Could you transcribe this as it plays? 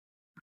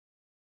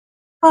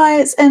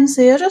Hi, it's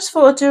MC. I just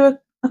thought I'd do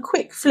a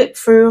quick flip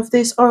through of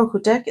this Oracle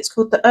deck. It's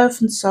called the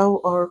Earthen Soul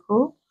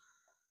Oracle.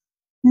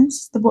 This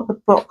is what the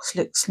box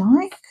looks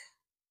like.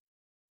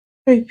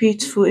 Very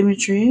beautiful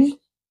imagery.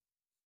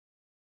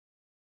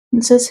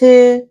 It says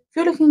here, if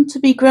you're looking to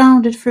be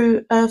grounded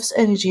through Earth's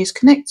energies,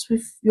 connect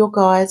with your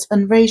guides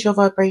and raise your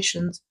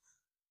vibrations.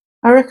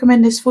 I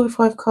recommend this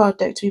 45 card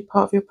deck to be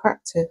part of your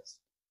practice.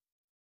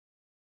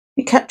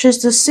 It captures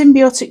the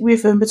symbiotic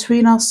rhythm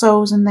between our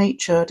souls and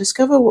nature.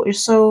 Discover what your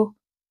soul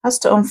has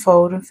to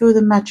unfold and feel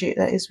the magic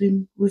that is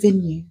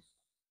within you.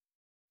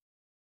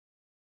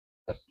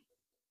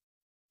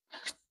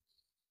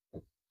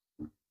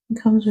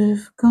 It comes with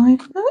a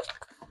guidebook.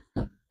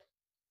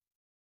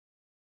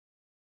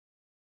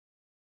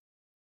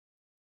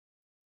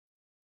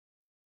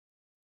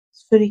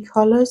 It's fully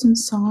colours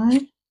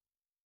inside.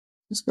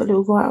 It's got a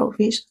little write out of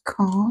each of the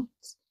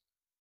cards.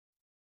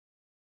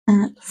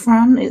 And at the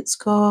front it's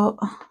got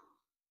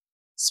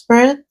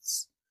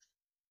spreads,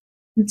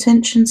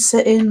 intention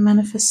setting,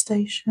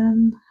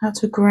 manifestation, how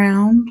to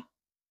ground.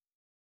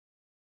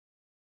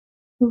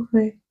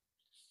 Okay.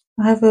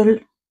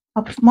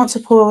 Once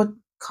I pull a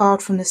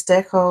card from this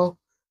deck, I'll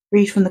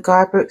read from the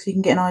guidebook so you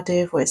can get an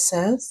idea of what it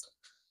says.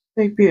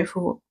 Very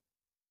beautiful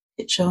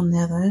picture on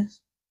there though.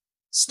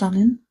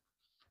 Stunning.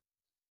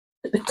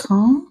 Look at the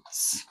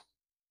cards.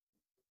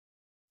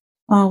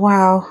 Oh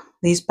wow,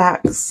 these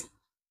backs.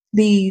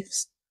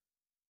 Leaves.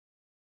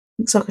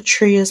 Looks like a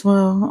tree as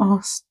well.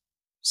 Oh,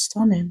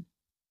 stunning.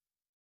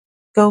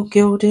 Gold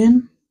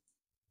gilding.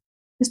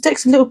 This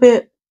deck's a little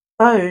bit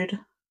bowed.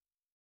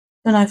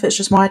 Don't know if it's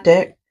just my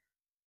deck.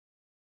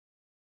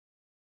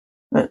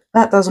 But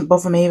that doesn't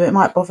bother me, but it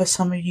might bother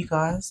some of you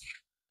guys.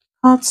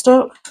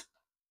 Cardstock.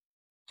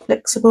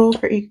 Flexible,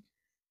 pretty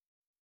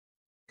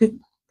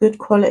good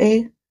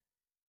quality.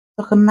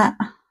 Like a matte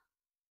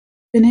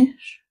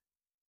finish.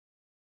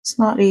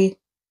 Slightly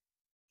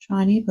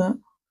shiny, but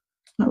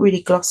not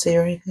really glossy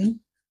or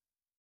anything.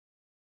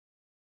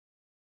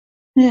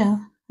 Yeah,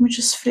 let me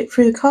just flip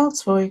through the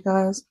cards for you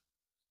guys.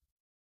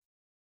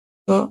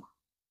 Got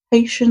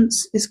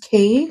patience is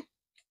key.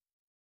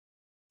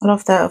 I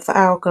love that of the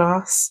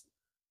hourglass.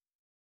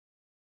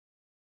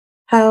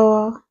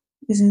 Power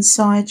is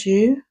inside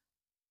you.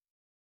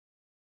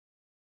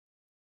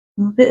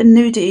 A bit of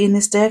nudity in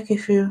this deck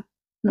if you're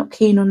not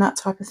keen on that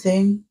type of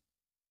thing.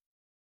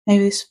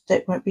 Maybe this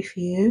deck won't be for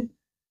you.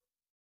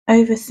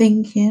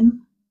 Overthinking.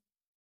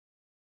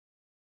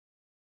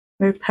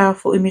 Very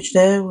powerful image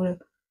there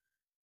with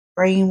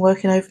brain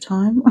working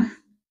overtime.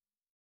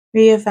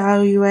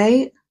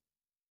 Reevaluate.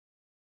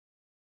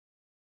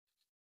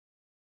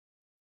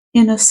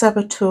 Inner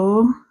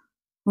saboteur.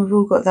 We've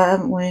all got that,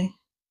 haven't we?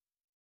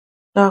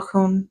 Dark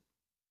on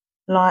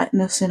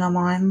lightness in our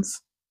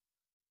minds.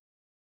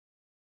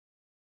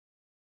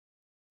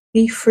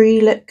 Be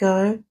free, let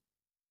go.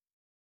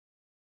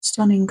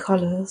 Stunning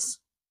colours.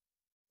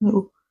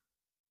 Little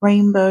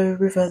rainbow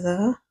river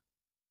there.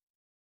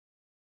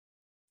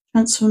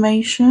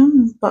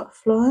 Transformation,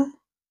 butterfly.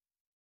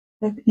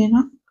 Opening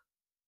up.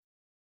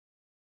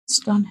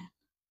 Stunning.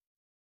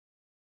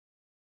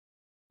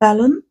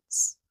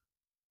 Balance.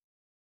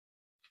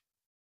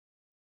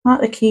 I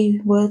like the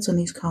key words on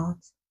these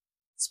cards.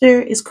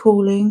 Spirit is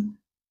calling.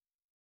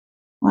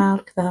 Wow,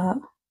 look at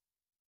that.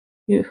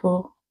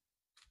 Beautiful.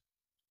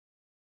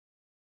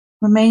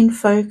 Remain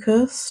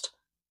focused.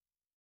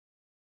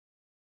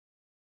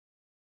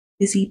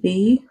 Busy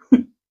bee.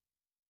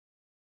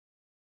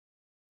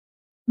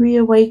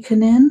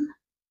 Reawakening.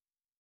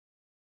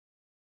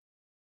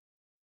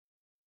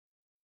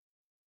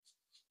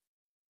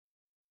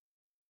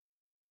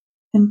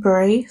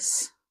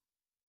 Embrace.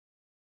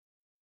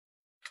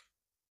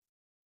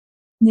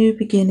 New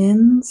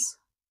beginnings.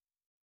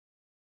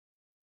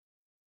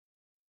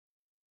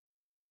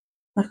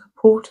 Like a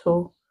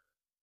portal.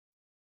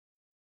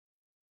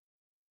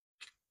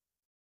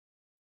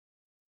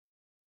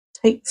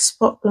 Take the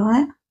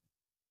spotlight.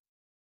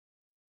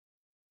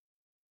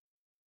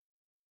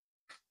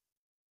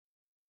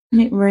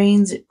 When it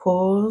rains, it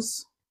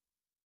pours.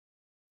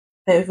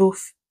 Bet we've all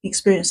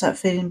experienced that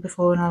feeling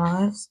before in our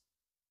lives.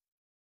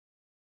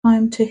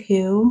 Time to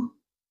heal.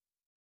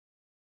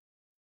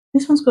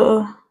 This one's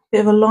got a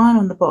bit of a line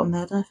on the bottom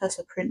there. I don't know if that's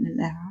a printing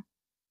error.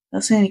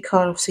 That's the only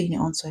card I've seen it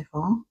on so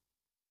far.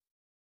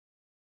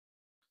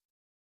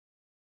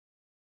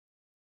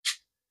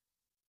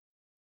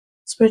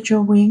 Spread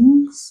your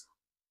wings.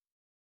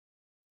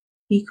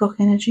 Peacock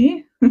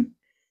energy.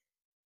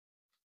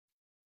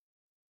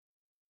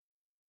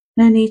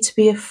 No need to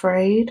be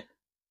afraid.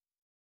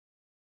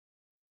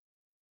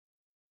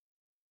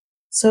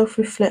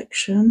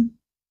 Self-reflection.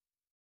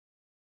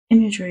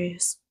 Imagery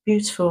is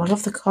beautiful. I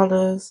love the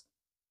colours.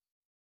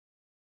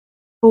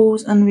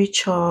 Pause and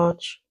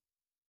recharge.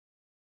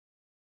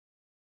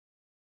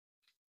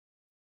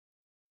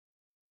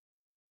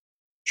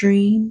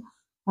 Dream.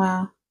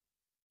 Wow.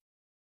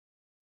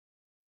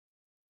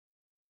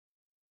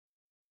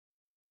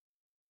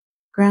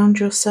 Ground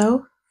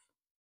yourself.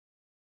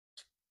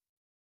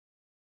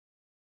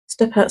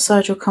 Step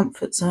outside your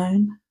comfort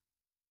zone.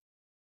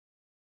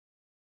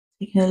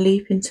 Taking a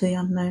leap into the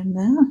unknown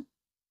there.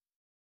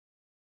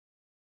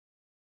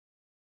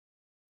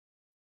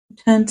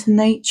 Return to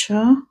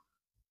nature.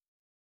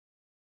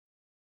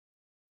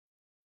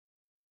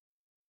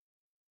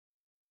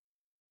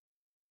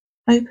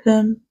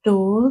 Open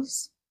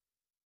doors.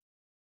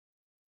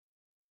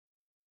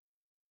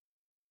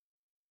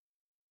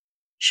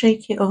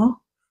 Shake it off.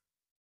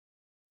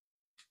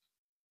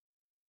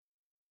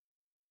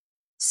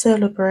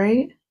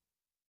 Celebrate.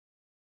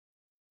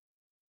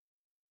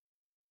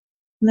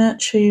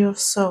 Nurture your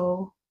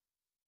soul.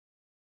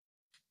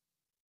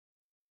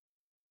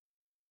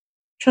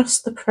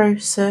 Trust the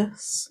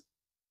process.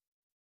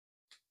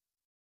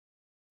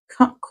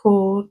 Cut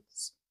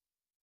cords.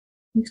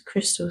 These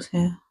crystals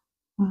here.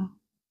 Wow.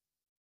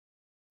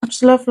 I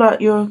just love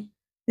like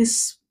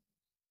this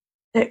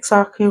deck's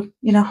like you're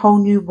in a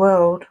whole new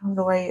world,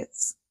 the way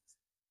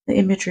the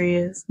imagery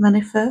is.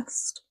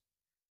 Manifest.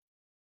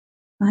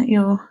 Like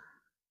you're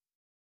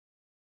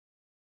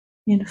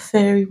in a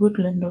fairy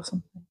woodland or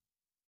something.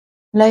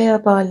 Layer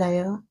by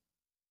layer.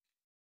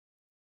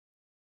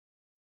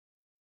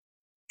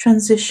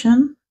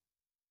 Transition.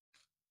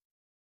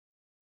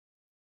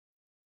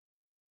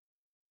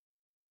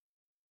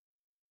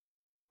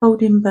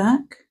 Holding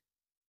back.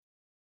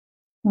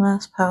 Well,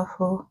 that's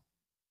powerful.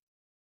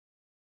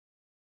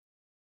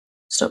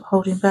 Stop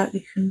holding back.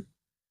 You can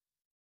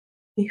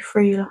be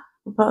free like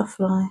a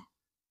butterfly.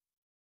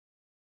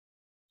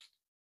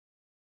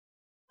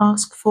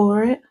 Ask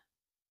for it.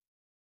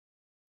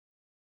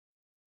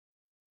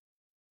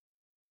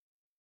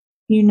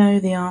 You know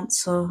the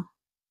answer.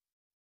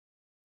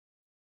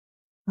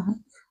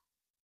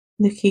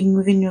 Looking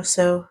within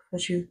yourself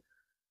as you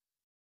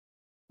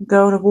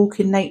go on a walk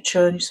in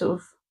nature and you sort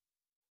of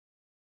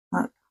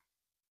like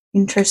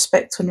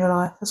introspect on your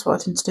life. That's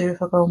what I tend to do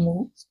if I go on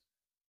walks.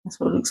 That's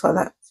what it looks like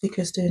that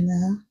figure's doing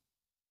there.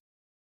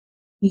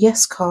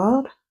 Yes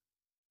card.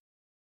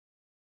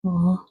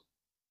 Oh,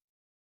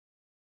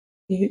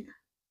 cute.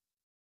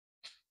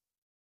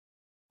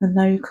 The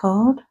no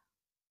card.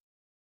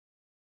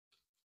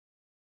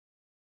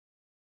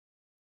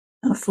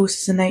 The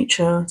forces of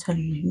nature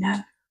telling you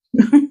no.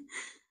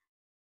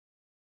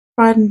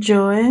 Pride and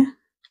joy.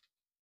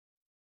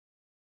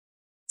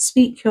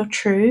 Speak your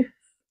truth.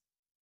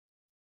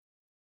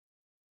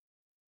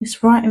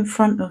 It's right in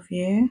front of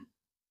you.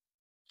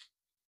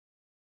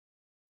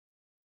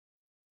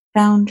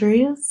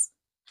 Boundaries.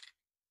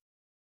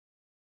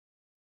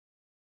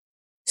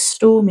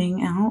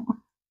 Storming out.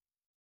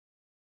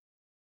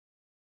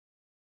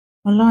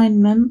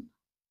 Alignment.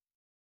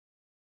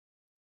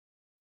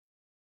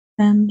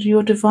 And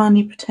you're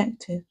divinely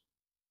protected.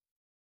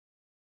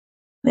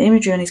 The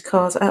imagery on these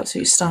cards are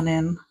absolutely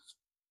stunning.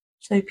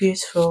 So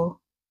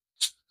beautiful.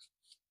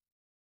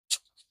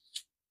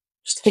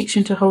 Just takes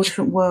you into a whole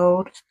different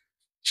world.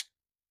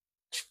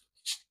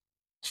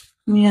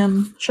 Let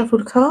me shuffle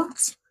the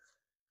cards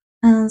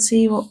and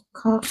see what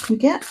card we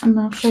get, and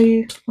I'll show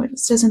you what it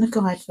says in the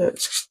guidebook.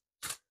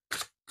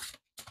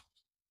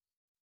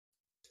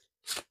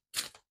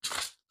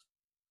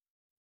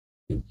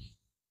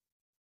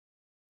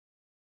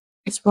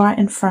 It's right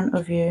in front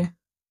of you.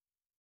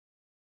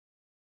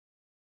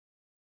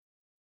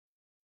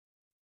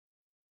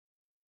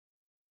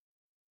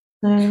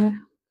 So I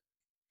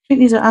think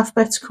these are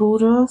alphabetical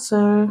order,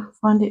 so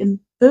find it in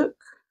the book.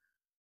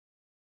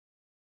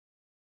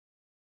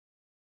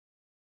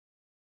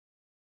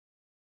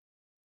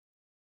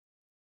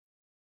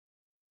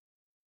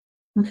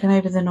 Okay,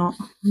 maybe they're not.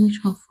 Let me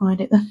try and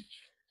find it then.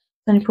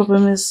 The only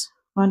problem is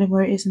finding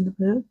where it is in the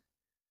book.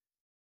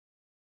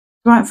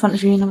 Right in front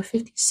of you, number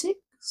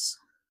 56.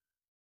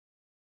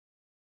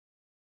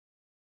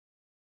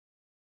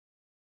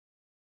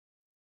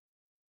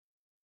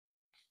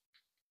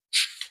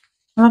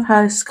 I love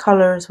how this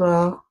colour as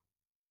well.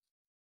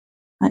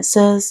 It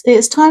says,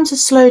 it's time to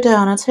slow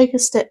down and take a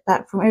step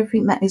back from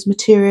everything that is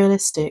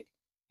materialistic.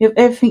 You have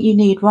everything you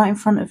need right in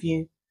front of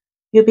you.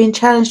 You're being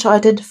challenged to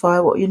identify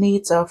what your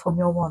needs are from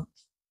your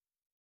wants.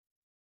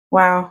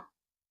 Wow,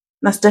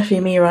 that's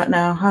definitely me right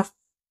now. I've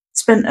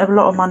spent a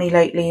lot of money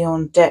lately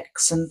on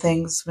decks and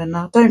things when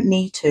I don't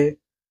need to.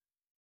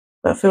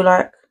 But I feel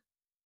like,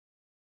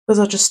 because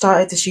I just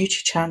started this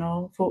YouTube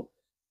channel, I thought,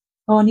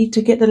 oh, I need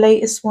to get the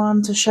latest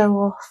one to show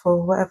off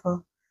or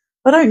whatever.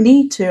 I don't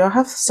need to. I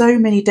have so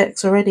many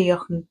decks already I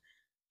can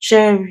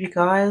share with you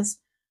guys.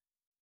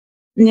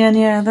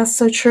 Yeah, that's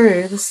so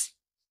true.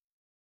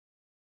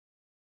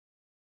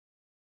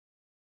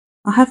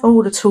 I have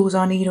all the tools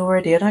I need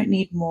already. I don't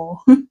need more.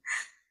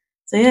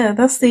 So yeah,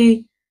 that's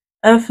the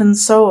Earthen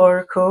Soul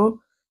Oracle.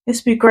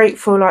 This would be great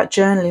for like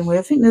journaling with.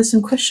 I think there's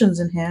some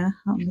questions in here.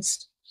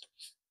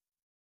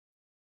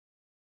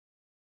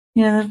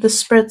 Yeah, the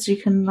spreads you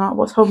can like,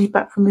 what's holding you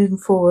back from moving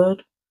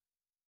forward?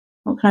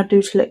 What can I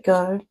do to let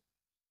go?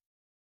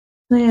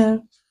 So yeah,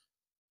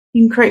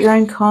 you can create your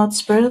own card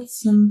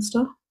spreads and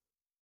stuff.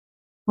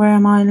 Where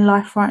am I in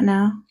life right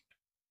now?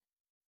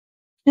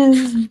 Yeah, this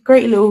is a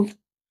great little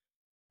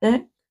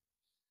deck.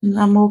 And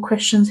there are more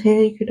questions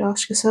here you could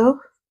ask yourself.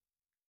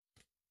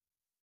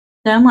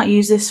 Yeah, I might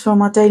use this for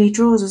my daily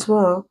drawers as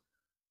well.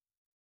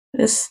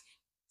 It's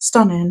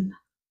stunning.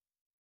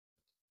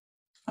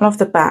 I love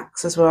the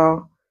backs as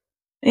well.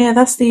 Yeah,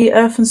 that's the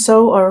Earthen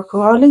Soul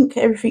Oracle. I'll link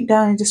everything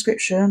down in the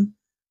description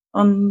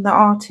on the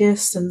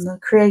artist and the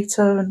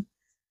creator and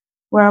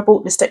where I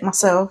bought this deck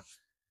myself.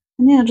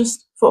 And yeah,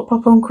 just thought I'd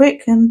pop on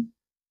quick and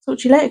talk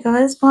to you later,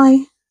 guys.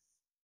 Bye.